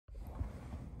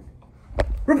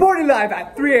Reporting live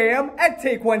at 3 a.m. at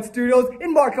Take One Studios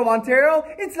in Markham, Ontario.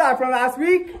 It's live from last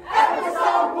week.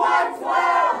 Episode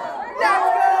 112! Let's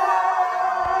go!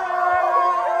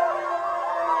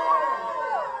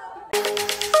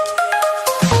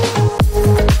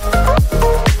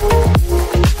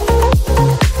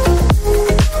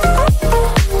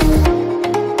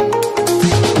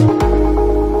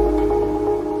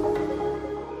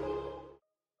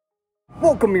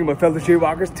 Welcoming my fellow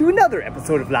JayWalkers to another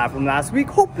episode of Live from last week.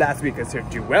 Hope last week has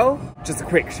served you well. Just a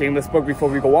quick shameless plug before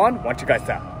we go on. Want you guys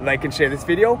to like and share this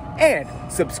video and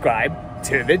subscribe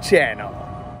to the channel.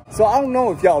 So I don't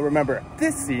know if y'all remember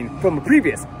this scene from a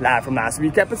previous Live from last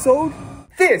week episode.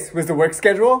 This was the work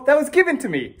schedule that was given to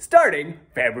me starting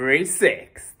February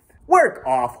 6th. Work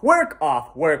off, work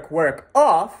off, work, work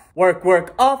off, work,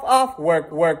 work off, off,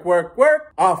 work, work, work,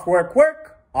 work, off, work, work.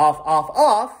 Off, off,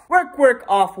 off, work, work,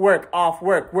 off, work, off,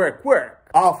 work, work, work,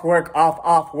 off, work,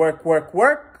 off, work, work,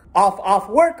 work, off,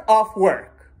 work, off,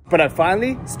 work. But I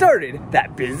finally started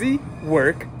that busy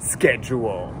work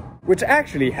schedule, which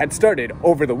actually had started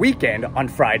over the weekend on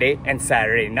Friday and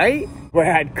Saturday night, where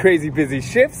I had crazy busy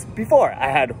shifts before I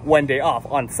had one day off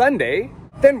on Sunday,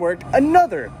 then worked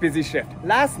another busy shift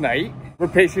last night, where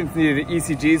patients needed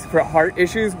ECGs for heart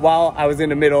issues while I was in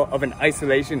the middle of an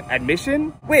isolation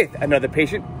admission with another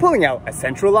patient pulling out a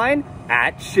central line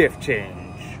at shift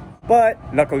change. But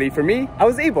luckily for me, I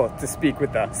was able to speak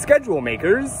with the schedule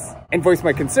makers and voice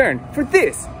my concern for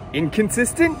this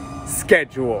inconsistent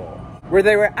schedule, where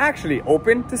they were actually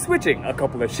open to switching a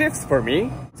couple of shifts for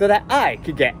me so that I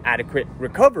could get adequate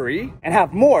recovery and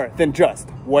have more than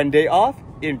just one day off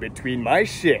in between my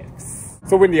shifts.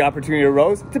 So when the opportunity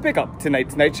arose to pick up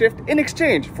tonight's night shift in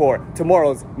exchange for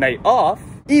tomorrow's night off,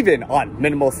 even on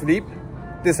minimal sleep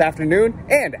this afternoon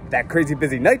and that crazy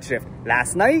busy night shift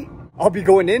last night, I'll be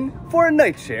going in for a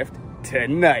night shift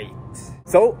tonight.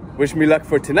 So wish me luck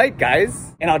for tonight,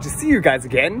 guys, and I'll just see you guys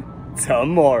again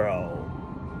tomorrow.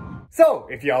 So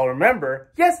if y'all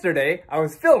remember, yesterday I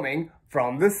was filming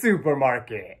from the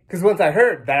supermarket, because once I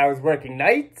heard that I was working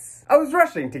nights, I was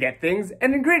rushing to get things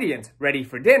and ingredients ready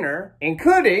for dinner,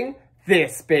 including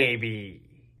this baby,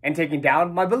 and taking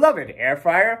down my beloved air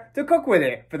fryer to cook with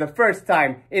it for the first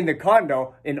time in the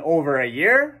condo in over a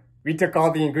year. We took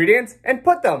all the ingredients and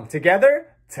put them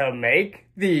together to make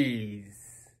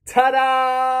these.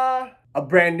 Ta-da! A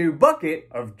brand new bucket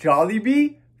of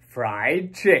Jollibee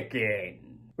fried chicken,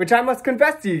 which I must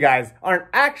confess to you guys aren't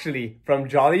actually from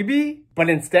Jollibee, but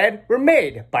instead were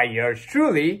made by yours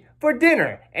truly for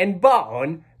dinner and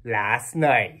baon last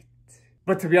night.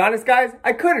 But to be honest, guys,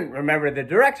 I couldn't remember the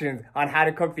directions on how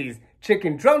to cook these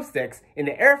chicken drumsticks in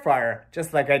the air fryer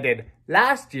just like I did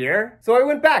last year, so I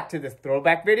went back to this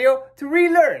throwback video to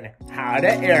relearn how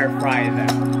to air fry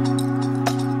them.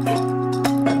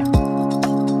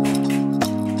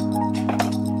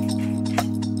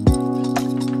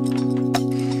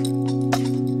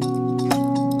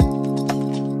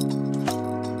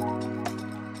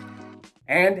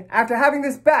 And after having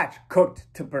this batch cooked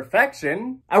to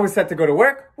perfection, I was set to go to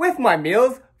work with my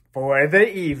meals for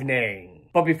the evening.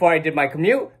 But before I did my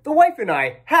commute, the wife and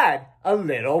I had a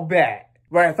little bet,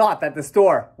 where I thought that the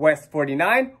store West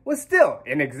 49 was still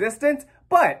in existence,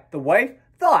 but the wife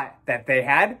thought that they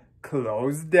had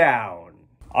closed down.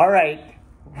 Alright,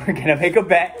 we're gonna make a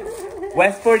bet.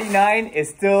 West 49 is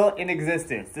still in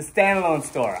existence, the standalone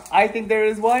store. I think there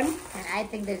is one. And I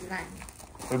think there's none.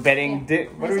 We're betting, yeah.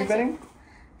 What are we betting?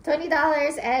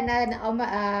 $20 and an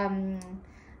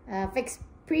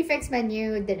prefix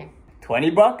menu dinner.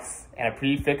 $20 and a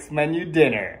prefix menu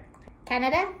dinner.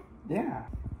 Canada? Yeah.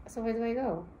 So where do I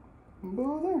go?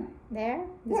 Go there. There?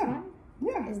 This yeah. one?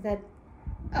 Yeah. Is that...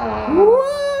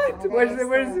 What? Where is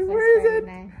it?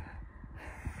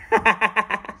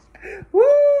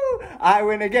 Woo! I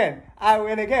win again. I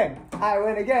win again. I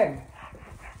win again.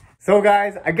 So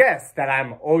guys, I guess that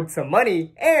I'm owed some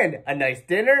money and a nice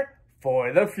dinner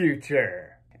for the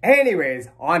future. Anyways,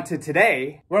 on to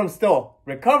today, where I'm still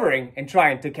recovering and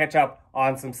trying to catch up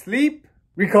on some sleep.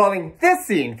 Recalling this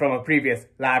scene from a previous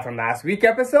Live from last week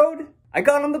episode, I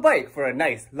got on the bike for a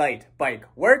nice light bike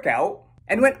workout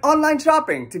and went online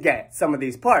shopping to get some of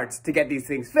these parts to get these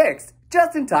things fixed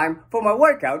just in time for my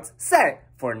workouts set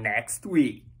for next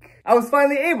week. I was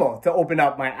finally able to open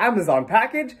up my Amazon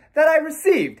package that I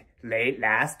received late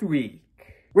last week,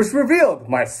 which revealed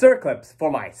my circlips for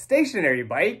my stationary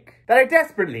bike that I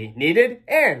desperately needed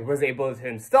and was able to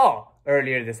install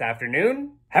earlier this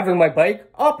afternoon, having my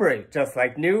bike operate just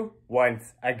like new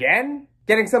once again,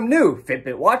 getting some new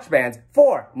Fitbit watch bands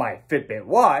for my Fitbit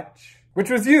watch, which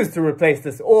was used to replace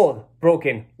this old,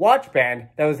 broken watch band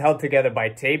that was held together by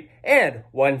tape and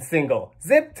one single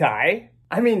zip tie.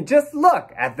 I mean, just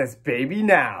look at this baby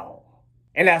now.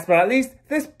 And last but not least,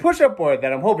 this push-up board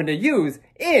that I'm hoping to use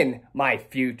in my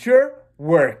future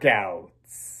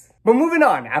workouts. But moving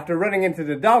on, after running into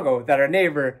the doggo that our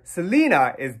neighbor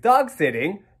Selena is dog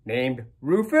sitting, named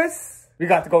Rufus, we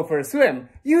got to go for a swim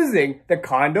using the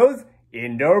condo's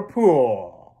indoor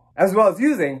pool, as well as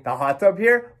using the hot tub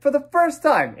here for the first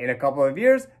time in a couple of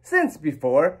years since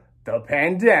before the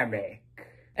pandemic.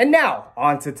 And now,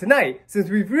 on to tonight, since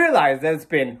we've realized that it's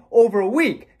been over a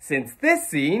week since this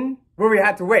scene, where we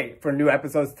had to wait for new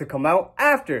episodes to come out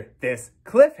after this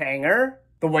cliffhanger,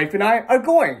 the wife and I are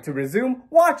going to resume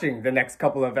watching the next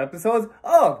couple of episodes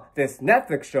of this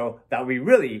Netflix show that we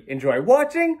really enjoy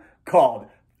watching, called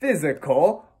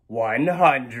Physical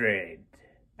 100.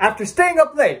 After staying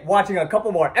up late watching a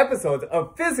couple more episodes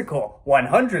of Physical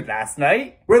 100 last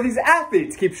night, where these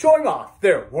athletes keep showing off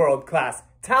their world-class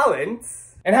talents,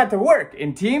 and had to work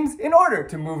in teams in order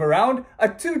to move around a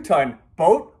 2-ton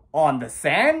boat on the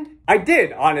sand, I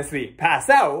did honestly pass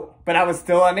out, but I was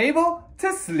still unable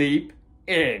to sleep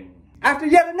in. After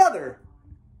yet another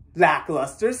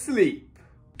lackluster sleep,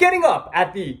 getting up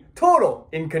at the total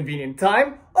inconvenient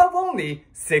time of only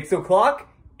 6 o'clock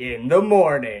in the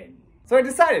morning. So I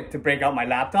decided to break out my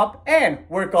laptop and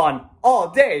work on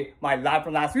all day my Live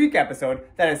from Last Week episode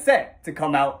that is set to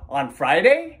come out on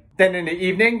Friday. Then in the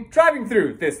evening, driving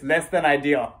through this less than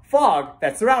ideal fog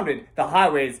that surrounded the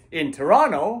highways in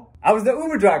Toronto, I was the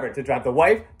Uber driver to drive the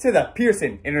wife to the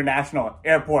Pearson International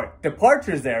Airport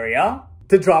departures area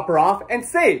to drop her off and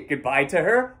say goodbye to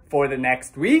her for the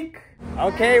next week.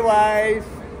 Okay, wife,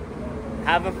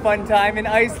 have a fun time in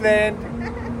Iceland.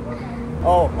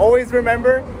 Oh, always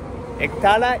remember, Ik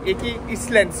tala iki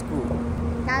islensku.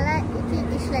 Tala iki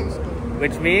islensku.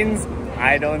 Which means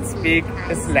I don't speak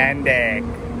Icelandic.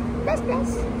 Bless,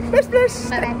 bless. Bless, bless.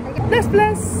 Bye-bye. Bless,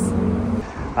 bless.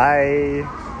 Bye.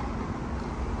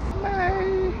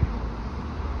 Bye.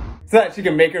 So that she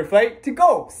can make her flight to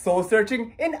go soul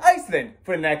searching in Iceland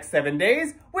for the next 7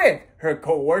 days with her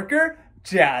co-worker,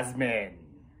 Jasmine.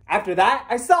 After that,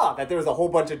 I saw that there was a whole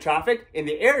bunch of traffic in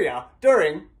the area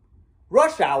during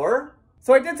rush hour.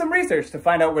 So I did some research to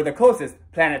find out where the closest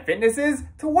Planet Fitness is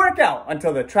to work out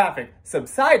until the traffic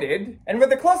subsided. And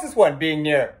with the closest one being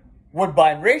near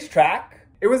Woodbine Racetrack,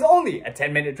 it was only a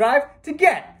 10-minute drive to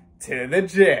get to the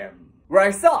gym, where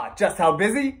I saw just how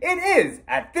busy it is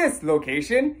at this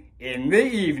location in the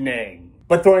evening.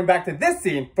 But throwing back to this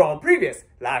scene from a previous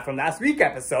Live from Last Week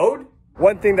episode,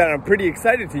 one thing that I'm pretty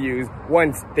excited to use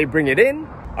once they bring it in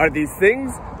are these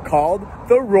things called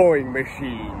the rowing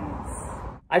machines.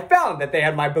 I found that they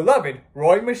had my beloved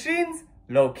rowing machines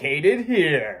located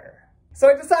here. So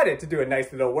I decided to do a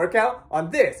nice little workout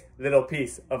on this little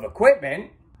piece of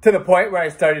equipment, to the point where I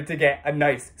started to get a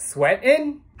nice sweat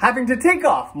in, having to take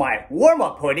off my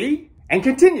warm-up hoodie and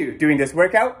continue doing this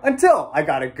workout until I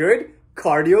got a good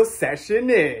cardio session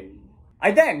in.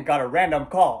 I then got a random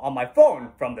call on my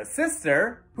phone from the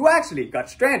sister, who actually got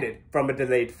stranded from a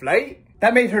delayed flight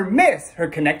that made her miss her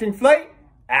connecting flight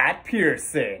at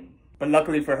Pearson. But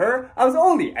luckily for her, I was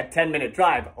only a 10-minute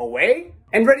drive away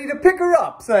and ready to pick her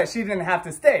up so that she didn't have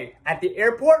to stay at the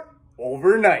airport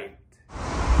overnight.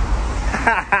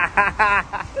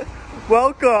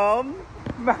 Welcome!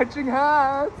 Matching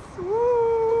hats!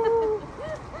 Woo!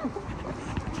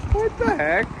 What the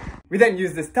heck? We then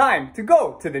used this time to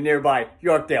go to the nearby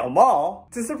Yorkdale Mall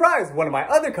to surprise one of my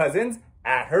other cousins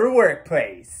at her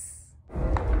workplace.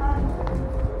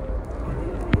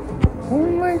 Oh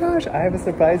my gosh, I have a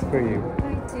surprise for you.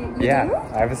 You Yeah, do?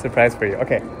 I have a surprise for you.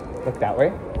 Okay, look that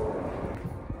way.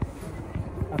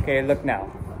 Okay, look now.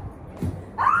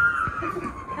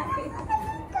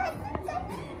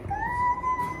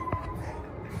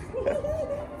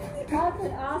 That's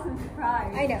an awesome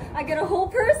surprise. I know. I get a whole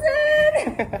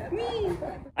person! Me!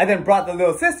 I then brought the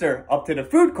little sister up to the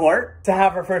food court to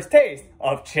have her first taste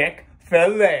of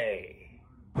Chick-fil-A.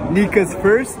 Nika's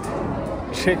first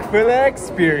Chick-fil-A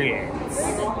experience.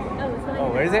 Oh,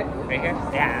 where is it? Right here?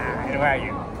 Yeah, and where are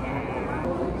you?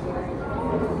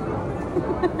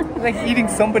 Like eating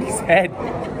somebody's head.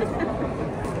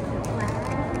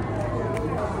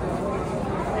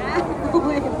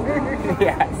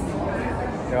 Yes.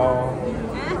 No.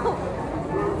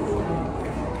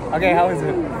 Okay, how is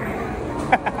it? It's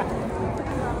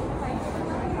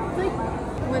like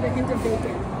with a hint of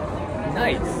bacon.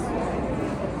 Nice.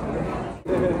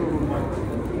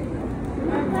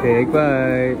 Big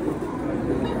bite.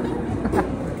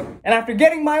 And after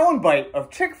getting my own bite of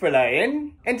Chick-fil-A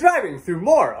in and driving through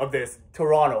more of this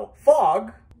Toronto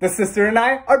fog, The sister and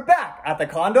I are back at the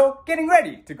condo getting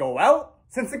ready to go out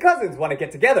since the cousins want to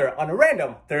get together on a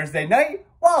random Thursday night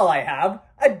while I have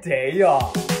a day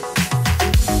off.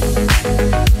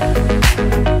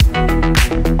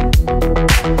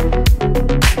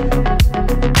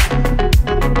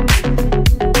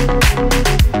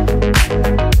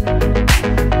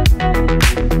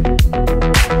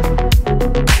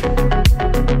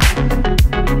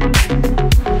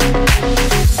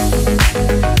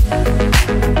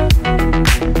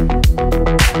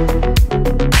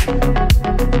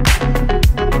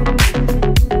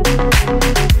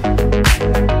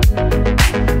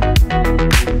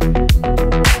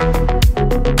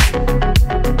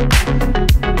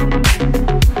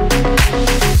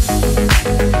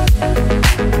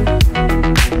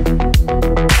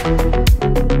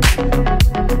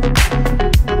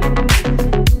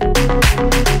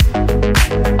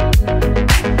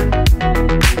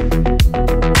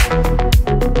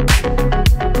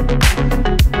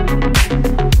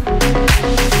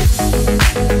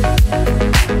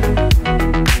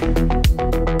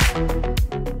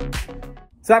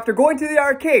 So after going to the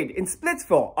arcade in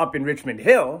Splitsville up in Richmond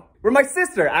Hill, where my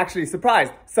sister actually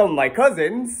surprised some of my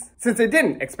cousins, since I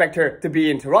didn't expect her to be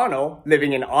in Toronto,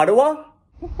 living in Ottawa.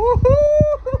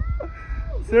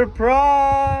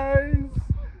 Surprise!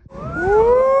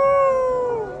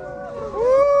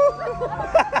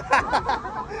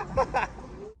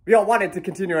 We all wanted to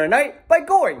continue our night by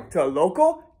going to a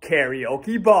local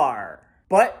karaoke bar.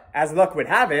 But, as luck would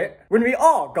have it, when we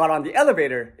all got on the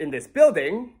elevator in this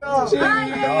building,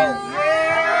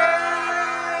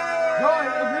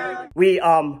 we,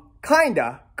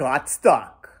 kinda got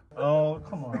stuck. Oh,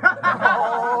 come on.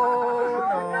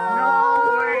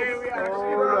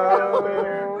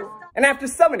 And after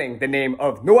summoning the name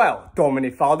of Noel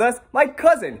Dominifaldas, my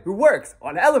cousin who works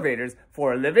on elevators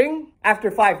for a living,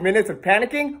 after 5 minutes of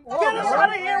panicking, Get us out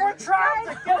of here, we're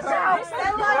trapped! Get us out!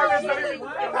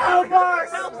 Help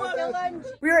us!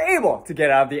 we were able to get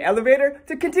out of the elevator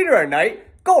to continue our night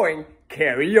going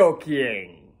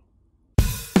karaokeing.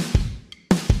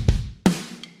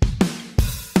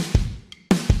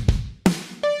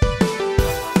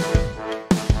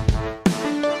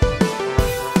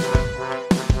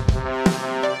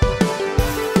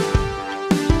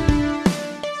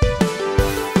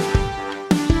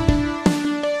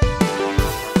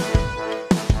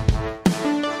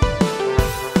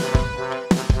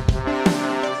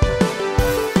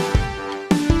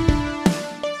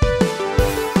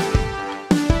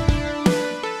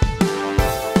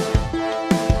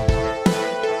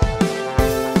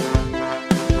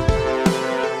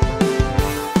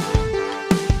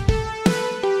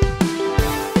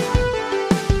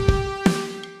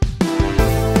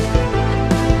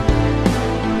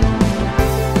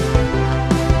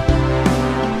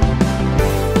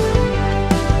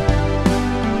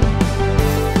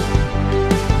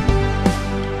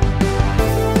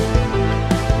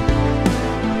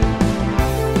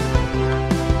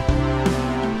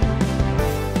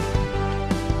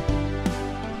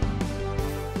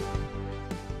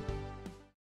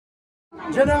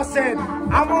 Janelle said,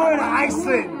 I'm going to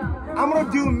Iceland. I'm going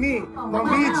to do me. But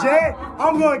me, Jay,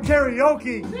 I'm going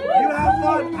karaoke. You have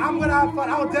fun. I'm going to have fun.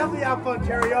 I'll definitely have fun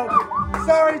karaoke.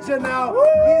 Sorry, Janelle.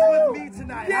 He's with me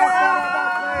tonight.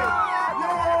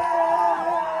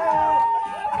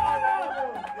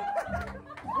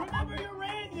 Remember your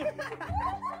ring.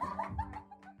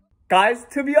 Guys,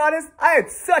 to be honest, I had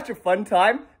such a fun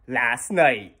time last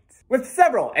night, with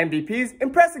several MVPs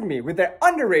impressing me with their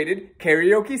underrated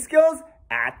karaoke skills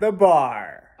at the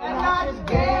bar. And I just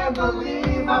can't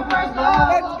believe my first love.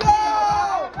 Let's go!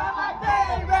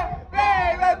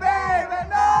 Baby,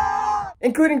 no!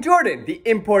 Including Jordan, the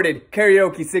imported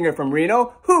karaoke singer from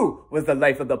Reno, who was the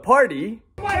life of the party.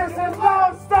 Here's his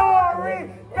love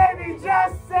story. Baby,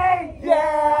 just say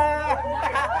yeah.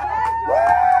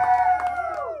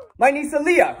 My niece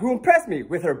Aaliyah, who impressed me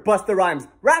with her Busta Rhymes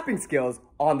rapping skills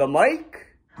on the mic.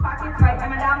 Pockets right,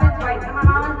 and my diamonds right, and my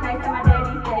mama's nice, and my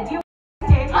daddy said, you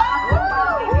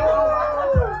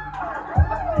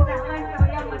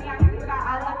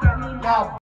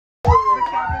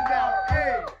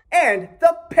and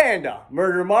the Panda,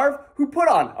 Murder Marv, who put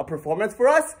on a performance for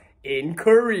us in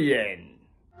Korean.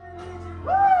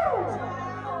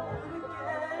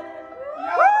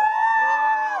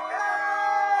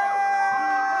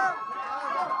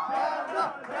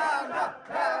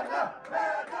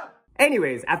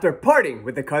 Anyways, after partying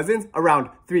with the cousins around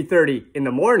 3:30 in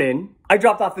the morning, I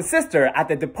dropped off the sister at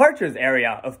the departures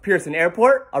area of Pearson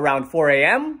Airport around 4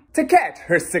 a.m. to catch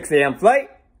her 6 a.m.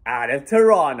 flight out of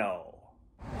Toronto.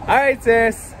 Alright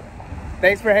sis,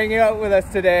 thanks for hanging out with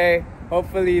us today.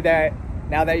 hopefully that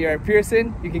now that you're at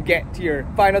Pearson, you can get to your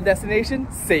final destination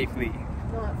safely.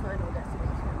 Not final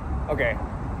destination. Okay,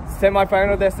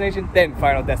 semi-final destination, then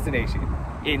final destination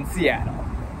in Seattle.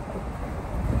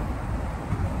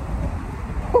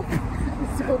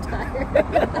 I'm so tired.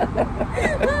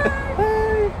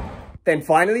 Then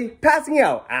finally, passing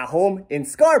out at home in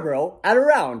Scarborough at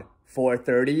around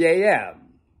 4:30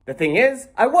 a.m. The thing is,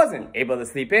 I wasn't able to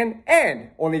sleep in and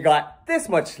only got this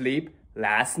much sleep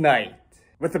last night,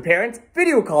 with the parents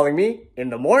video calling me in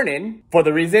the morning for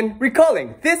the reason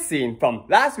recalling this scene from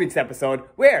last week's episode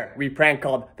where we prank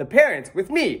called the parents with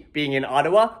me being in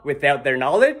Ottawa without their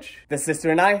knowledge. The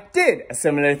sister and I did a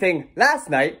similar thing last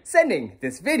night, sending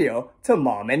this video to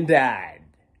mom and dad.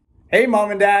 Hey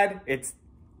mom and dad,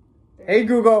 hey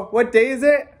Google, what day is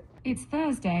it? It's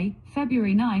Thursday,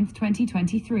 February 9th,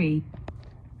 2023.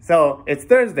 So, it's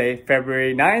Thursday,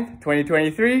 February 9th,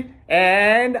 2023,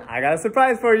 and I got a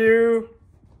surprise for you.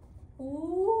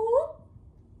 Ooh.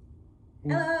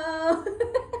 Hello.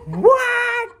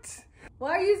 What?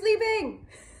 Why are you sleeping?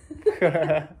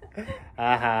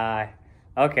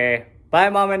 Okay. Bye,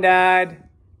 mom and dad.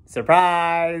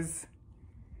 Surprise.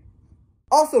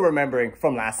 Also remembering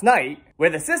from last night,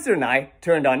 where the sister and I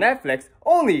turned on Netflix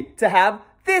only to have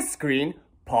this screen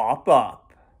pop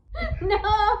up.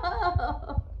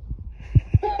 No.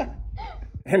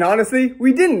 And honestly,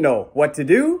 we didn't know what to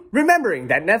do. Remembering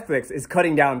that Netflix is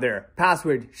cutting down their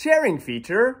password sharing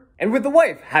feature, and with the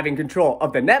wife having control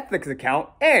of the Netflix account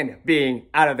and being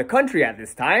out of the country at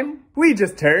this time, we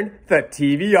just turned the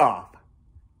TV off.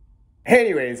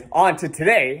 Anyways, on to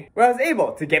today, where I was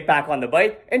able to get back on the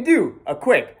bike and do a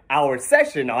quick hour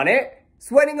session on it,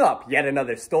 sweating up yet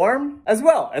another storm, as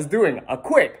well as doing a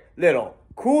quick little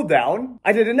cool down.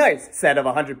 I did a nice set of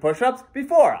 100 push-ups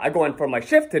before I go in for my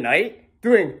shift tonight,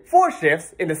 doing 4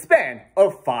 shifts in the span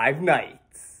of 5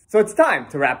 nights. So it's time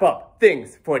to wrap up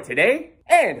things for today,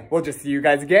 and we'll just see you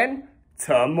guys again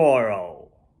tomorrow.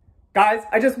 Guys,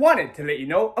 I just wanted to let you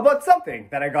know about something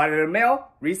that I got in the mail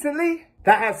recently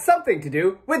that has something to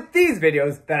do with these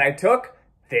videos that I took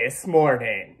this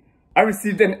morning. I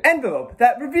received an envelope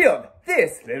that revealed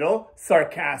this little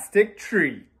sarcastic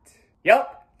treat.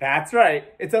 Yup. That's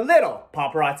right, it's a little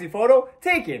paparazzi photo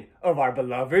taken of our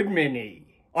beloved Minnie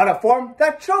on a form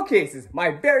that showcases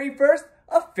my very first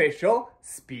official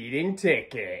speeding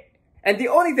ticket. And the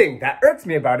only thing that irks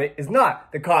me about it is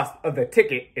not the cost of the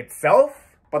ticket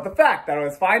itself, but the fact that I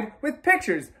was fined with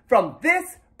pictures from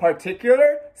this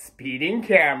particular speeding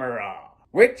camera,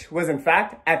 which was in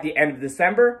fact at the end of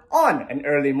December on an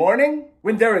early morning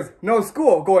when there was no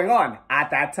school going on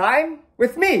at that time,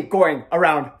 with me going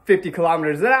around 50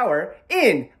 kilometers an hour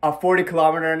in a 40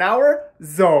 kilometer an hour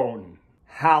zone.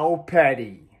 How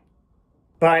petty.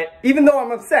 But even though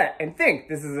I'm upset and think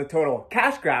this is a total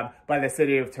cash grab by the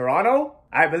city of Toronto,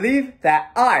 I believe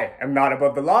that I am not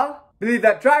above the law, believe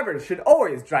that drivers should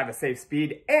always drive a safe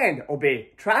speed and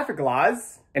obey traffic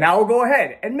laws, and I will go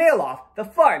ahead and mail off the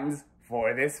funds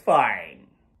for this fine.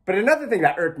 But another thing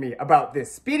that irked me about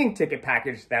this speeding ticket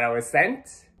package that I was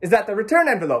sent is that the return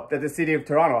envelope that the city of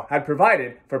Toronto had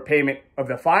provided for payment of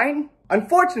the fine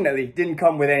unfortunately didn't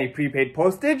come with any prepaid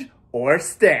postage or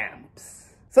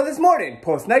stamps. So this morning,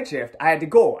 post night shift, I had to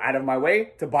go out of my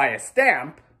way to buy a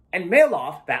stamp and mail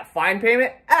off that fine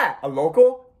payment at a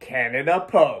local Canada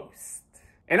Post.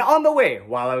 And on the way,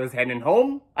 while I was heading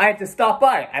home, I had to stop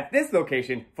by at this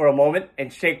location for a moment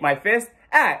and shake my fist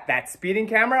at that speeding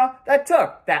camera that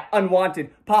took that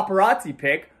unwanted paparazzi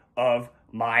pic of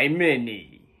my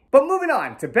Minnie. But moving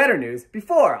on to better news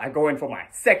before I go in for my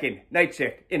second night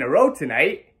shift in a row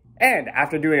tonight, and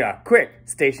after doing a quick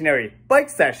stationary bike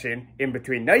session in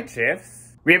between night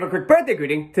shifts, we have a quick birthday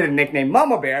greeting to the nickname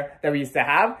Mama Bear that we used to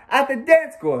have at the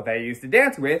dance school that I used to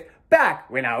dance with back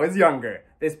when I was younger.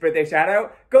 This birthday shout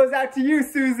out goes out to you,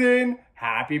 Susan.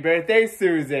 Happy birthday,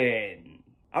 Susan.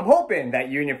 I'm hoping that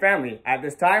you and your family at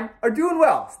this time are doing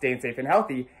well, staying safe and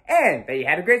healthy, and that you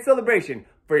had a great celebration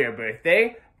for your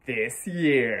birthday this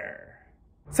year.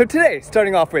 So today,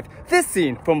 starting off with this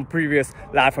scene from a previous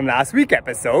Live from Last Week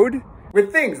episode,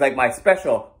 with things like my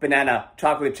special banana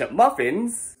chocolate chip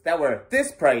muffins that were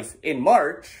this price in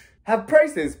March, have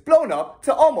prices blown up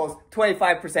to almost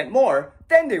 25% more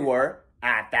than they were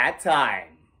at that time.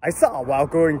 I saw while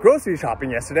going grocery shopping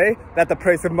yesterday that the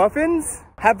price of muffins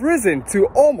have risen to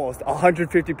almost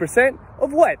 150%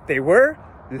 of what they were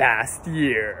last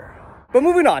year. But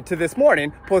moving on to this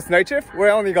morning, post-night shift, where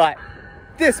I only got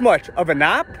this much of a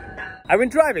nap, I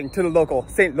went driving to the local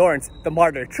St. Lawrence the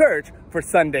Martyr Church for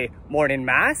Sunday morning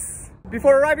mass,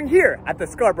 before arriving here at the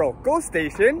Scarborough GO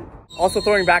station. Also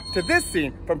throwing back to this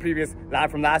scene from previous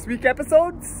Live from Last Week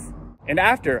episodes, And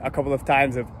after a couple of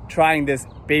times of trying this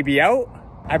baby out,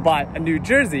 I bought a new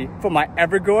jersey for my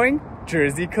ever-growing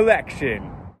jersey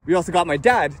collection. We also got my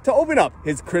dad to open up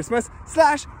his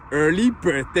Christmas/early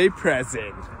birthday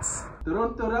present.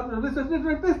 Toronto Raptors versus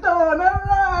Detroit Pistons. All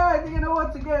right, you know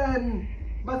once again,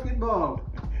 basketball.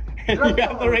 And you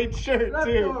have the right shirt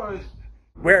too.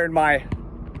 Wearing my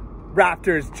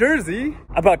Raptors jersey,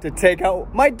 about to take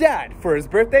out my dad for his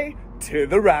birthday to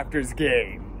the Raptors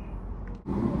game.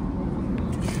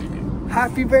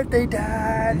 Happy birthday,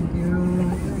 Dad! Thank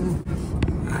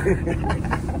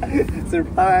you.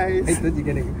 Surprise! I thought you're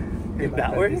gonna In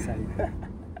that way?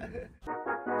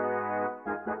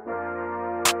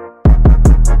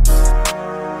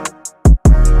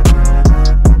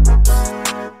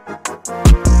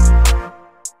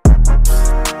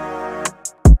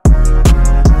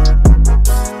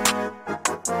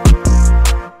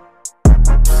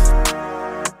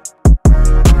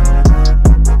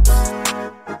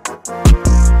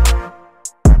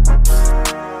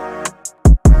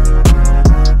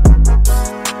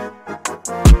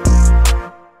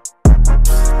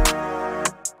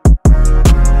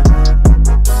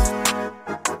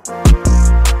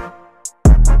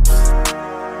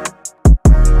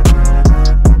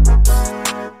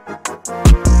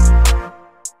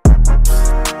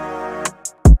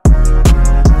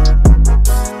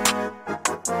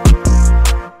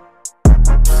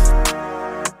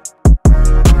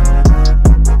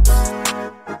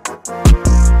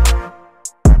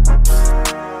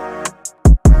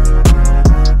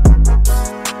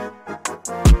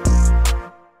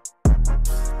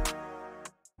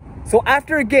 So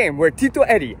after a game where Tito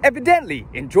Eddie evidently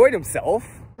enjoyed himself,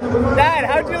 Dad,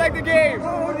 how'd you like the game?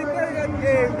 Oh, very good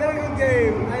game, very good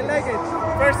game. I like it.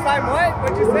 First time what?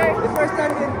 What'd you say? The first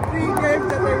time in 3 games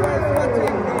that I was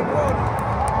watching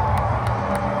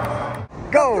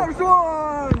the Go! Raptors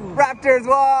won! Raptors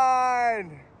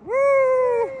won!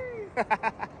 Woo!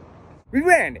 We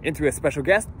ran into a special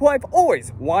guest who I've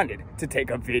always wanted to take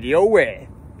a video with.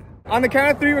 On the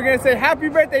count of 3, we're gonna say happy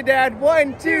birthday, Dad.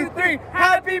 1, 2, 3.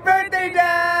 Happy birthday,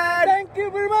 Dad! Thank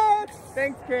you very much!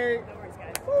 Thanks, Kate.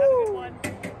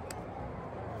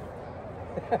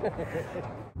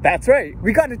 That's right,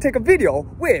 we got to take a video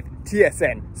with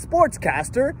TSN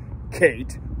sportscaster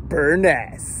Kate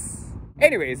Burness.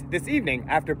 Anyways, this evening,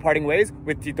 after parting ways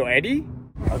with Tito Eddie,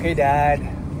 okay, Dad,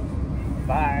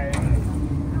 bye.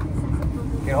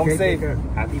 Get home safe.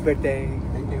 Happy birthday.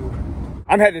 Thank you.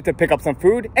 I'm headed to pick up some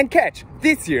food and catch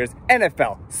this year's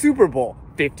NFL Super Bowl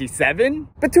 57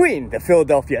 between the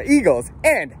Philadelphia Eagles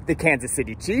and the Kansas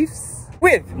City Chiefs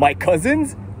with my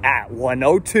cousins at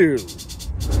 102.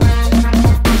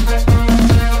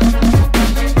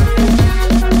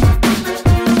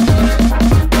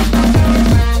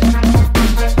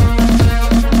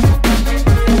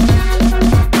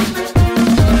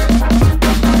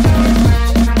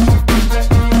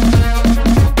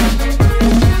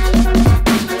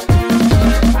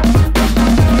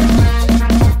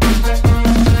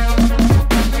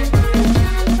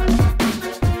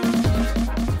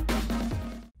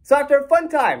 So after a fun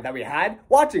time that we had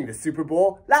watching the Super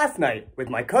Bowl last night with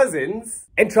my cousins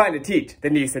and trying to teach the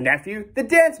niece and nephew the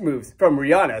dance moves from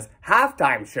Rihanna's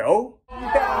halftime show.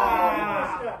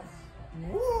 Yeah.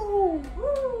 Woo!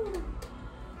 Woo!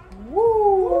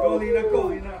 Woo! Go, Lena, go,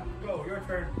 Lena. Go, your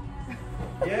turn.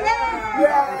 Yeah!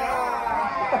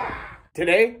 Yeah!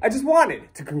 Today, I just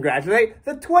wanted to congratulate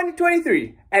the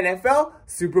 2023 NFL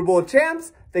Super Bowl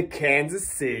champs, the Kansas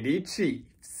City Chiefs.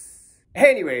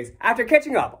 Anyways, after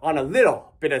catching up on a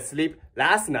little bit of sleep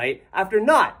last night, after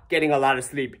not getting a lot of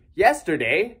sleep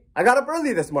yesterday, I got up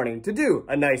early this morning to do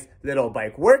a nice little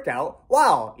bike workout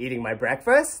while eating my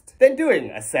breakfast, then doing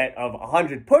a set of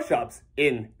 100 push-ups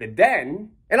in the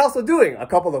den, and also doing a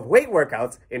couple of weight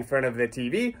workouts in front of the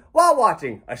TV while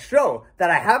watching a show that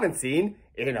I haven't seen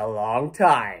in a long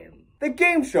time. The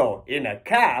game show in a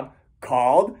cab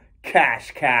called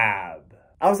Cash Cab.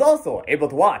 I was also able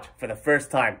to watch, for the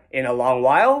first time in a long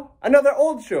while, another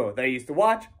old show that I used to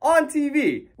watch on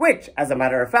TV, which, as a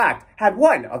matter of fact, had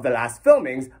one of the last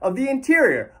filmings of the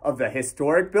interior of the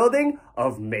historic building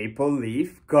of Maple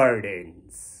Leaf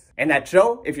Gardens. And that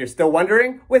show, if you're still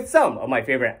wondering, with some of my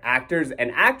favorite actors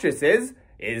and actresses,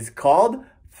 is called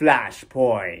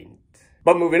Flashpoint.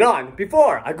 But moving on,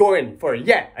 before I go in for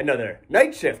yet another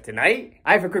night shift tonight,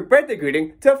 I have a quick birthday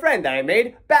greeting to a friend that I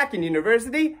made back in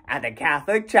university at the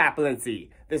Catholic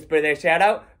Chaplaincy. This birthday shout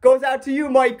out goes out to you,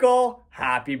 Michael.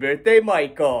 Happy birthday,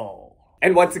 Michael.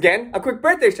 And once again, a quick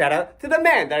birthday shout out to the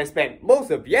man that I spent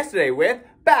most of yesterday with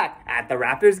back at the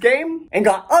Raptors game and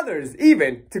got others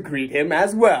even to greet him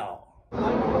as well. On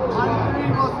 3,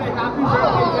 we'll say happy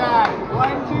birthday, Dad.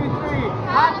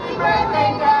 Happy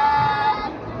birthday,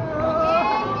 Dad!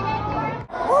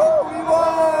 Woo, we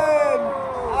won!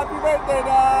 Happy birthday,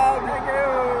 Dad! Thank you!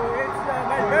 It's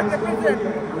my birthday present!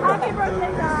 Happy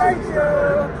birthday, Dad! Thank you!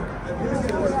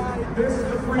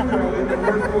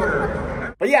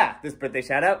 But yeah, this birthday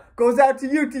shout out goes out to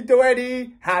you, Tito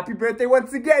Eddie! Happy birthday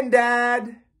once again,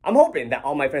 Dad! I'm hoping that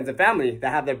all my friends and family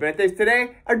that have their birthdays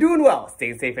today are doing well,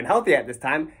 staying safe and healthy at this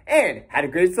time, and had a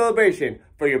great celebration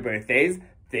for your birthdays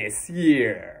this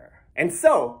year. And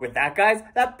so, with that guys,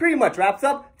 that pretty much wraps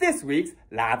up this week's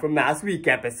Live from Last Week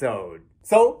episode.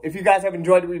 So, if you guys have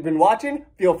enjoyed what we've been watching,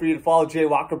 feel free to follow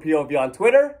JWalkerPOV on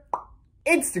Twitter,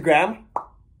 Instagram,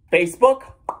 Facebook,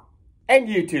 and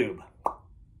YouTube.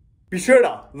 Be sure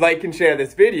to like and share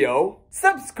this video,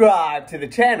 subscribe to the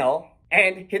channel,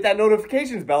 and hit that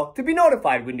notifications bell to be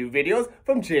notified when new videos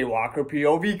from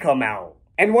JayWalkerPOV come out.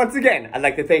 And once again, I'd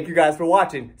like to thank you guys for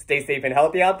watching. Stay safe and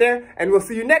healthy out there, and we'll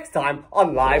see you next time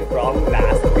on Live from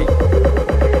Last Week.